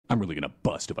I'm really gonna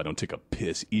bust if I don't take a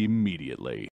piss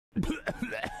immediately.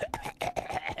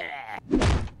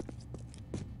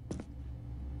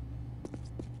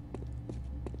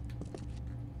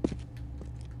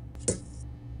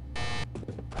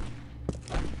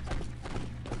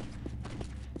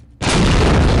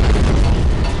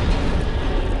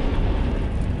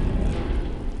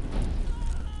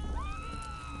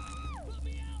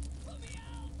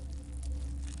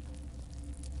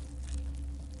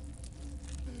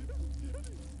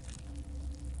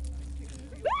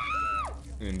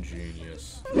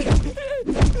 Ingenious.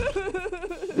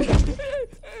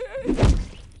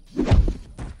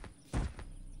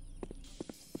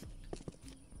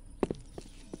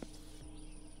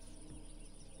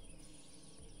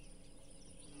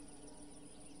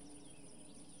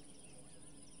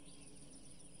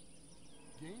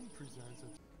 Game presents a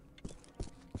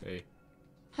Hey.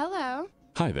 Hello.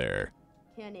 Hi there.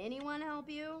 Can anyone help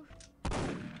you?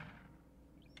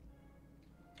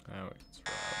 Oh, it's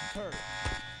Rob.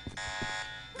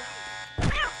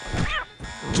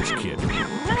 Just kidding.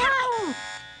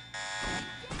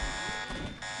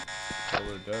 Oh,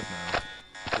 they're dead now.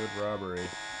 Good robbery.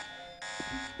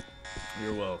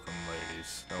 You're welcome,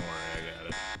 ladies. Don't worry, I got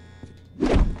it.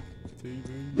 TV.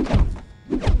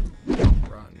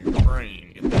 Rot in your brain.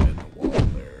 Get that in the wall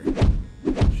there.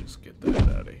 Let's just get that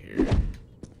out of here.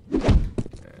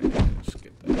 And just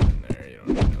get that in there. You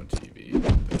don't need no TV.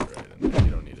 Put that right in there.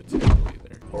 You don't need a table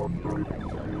either.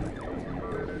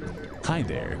 Hi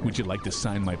there. Would you like to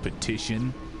sign my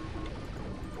petition?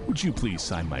 Would you please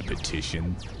sign my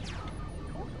petition?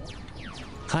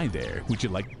 Hi there. Would you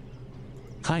like...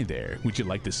 Hi there. Would you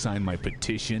like to sign my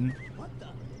petition?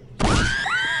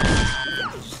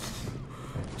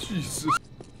 Jesus.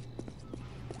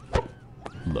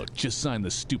 Look, just sign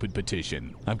the stupid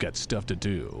petition. I've got stuff to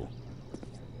do.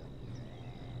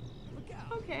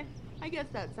 Okay, I guess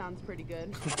that sounds pretty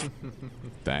good.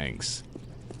 Thanks.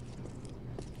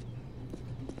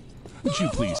 Would you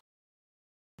please...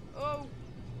 Oh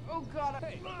God.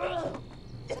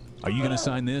 Are you gonna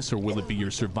sign this, or will it be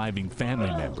your surviving family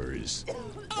members?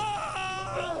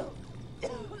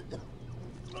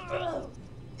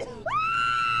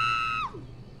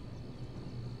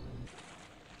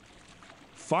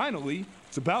 Finally,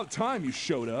 it's about time you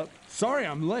showed up. Sorry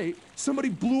I'm late. Somebody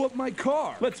blew up my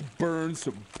car. Let's burn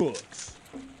some books.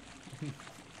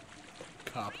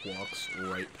 Cop walks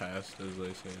right past as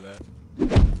they say that.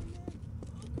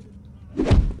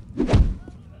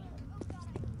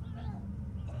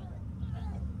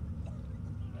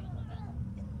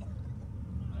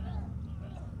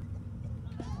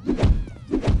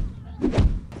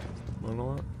 Wanna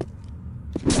what?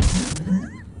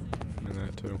 And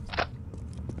that too.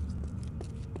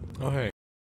 Oh hey.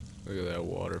 Look at that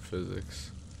water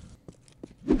physics.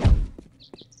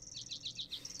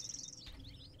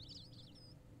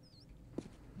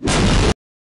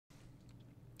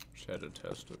 Just had to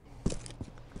test it.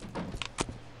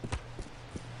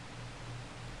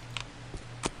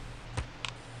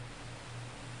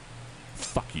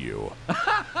 Fuck you. Ow!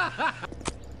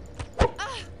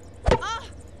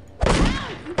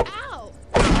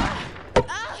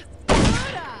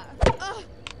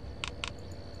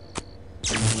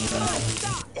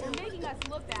 Stop! You're making us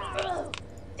look bad.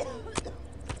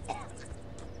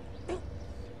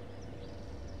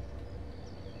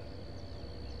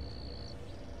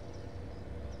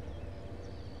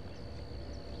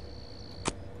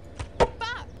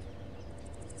 Fuck!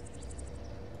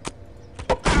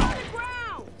 On the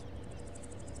ground!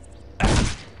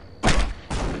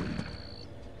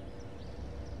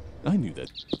 I knew that.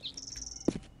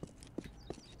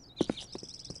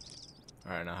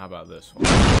 Alright, now how about this one?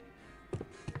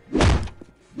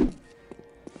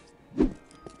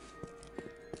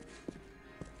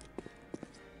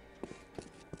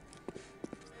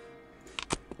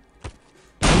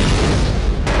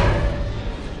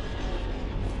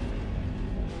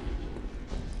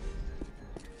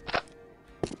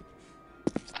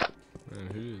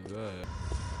 And who is that?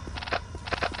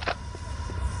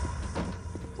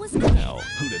 Well,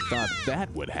 who'd have thought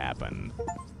that would happen?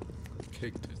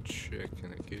 Kicked a chick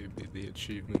and it gave me the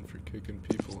achievement for kicking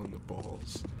people in the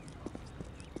balls.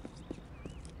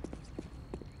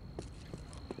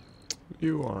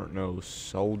 You aren't no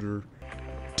soldier.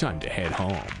 Time to head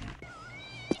home.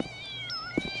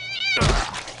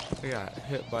 I got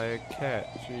hit by a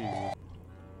cat, jeez.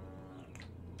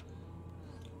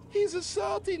 He's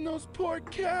assaulting those poor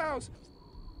cows.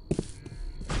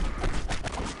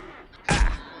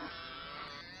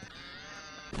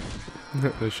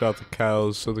 They shot the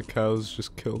cows, so the cows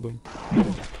just killed him.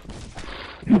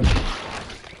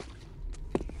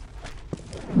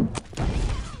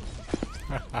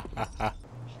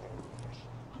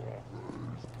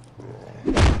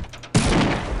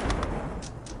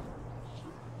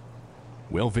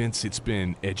 Well, Vince, it's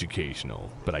been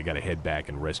educational, but I gotta head back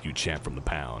and rescue Champ from the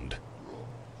pound.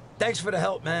 Thanks for the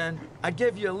help, man. I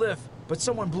gave you a lift, but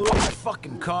someone blew up my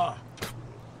fucking car.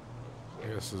 I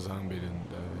guess the zombie didn't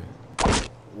die.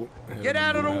 Get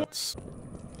out of the way!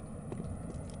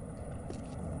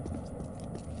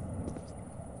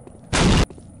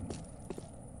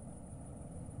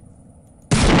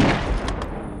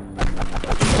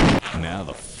 Now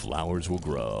the flowers will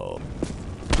grow.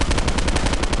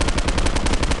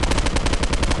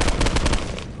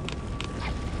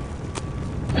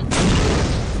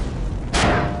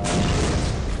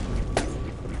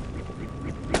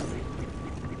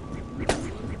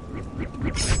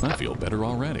 I feel better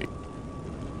already.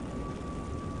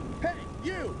 Hey,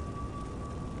 you!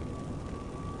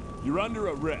 You're under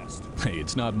arrest. Hey,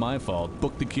 it's not my fault.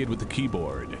 Book the kid with the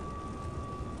keyboard.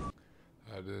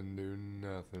 I didn't do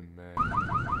nothing, man.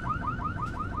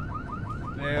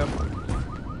 Damn.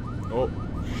 Oh,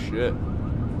 shit.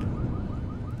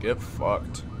 Get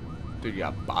fucked. Dude, you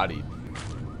got bodied.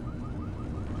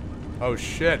 Oh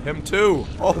shit, him too!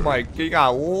 Oh my, he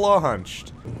got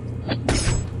launched!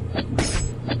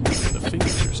 The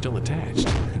fingers are still attached.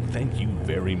 Thank you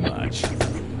very much.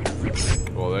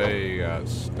 Well, they got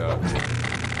stuck.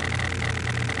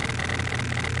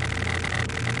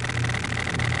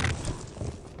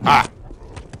 Ah!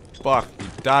 Fuck, he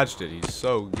dodged it. He's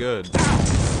so good.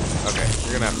 Okay,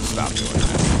 you're gonna have to stop doing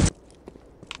that.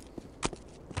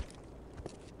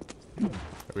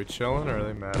 Are we chilling or are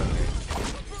they mad at me?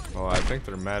 Well, I think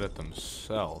they're mad at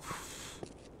themselves.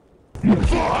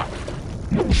 Fuck!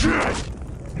 Shit!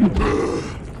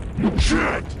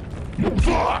 Shit!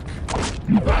 Fuck!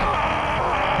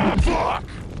 Ah! Fuck!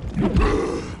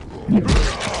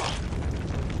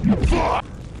 Fuck!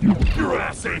 Your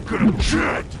ass ain't gonna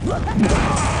shit!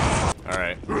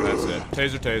 Alright, that's it.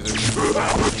 Taser, taser.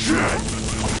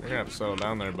 Shit! You're gonna have to settle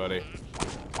down there, buddy.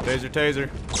 Taser, taser.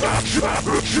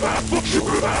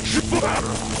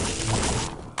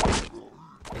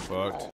 You're fucked.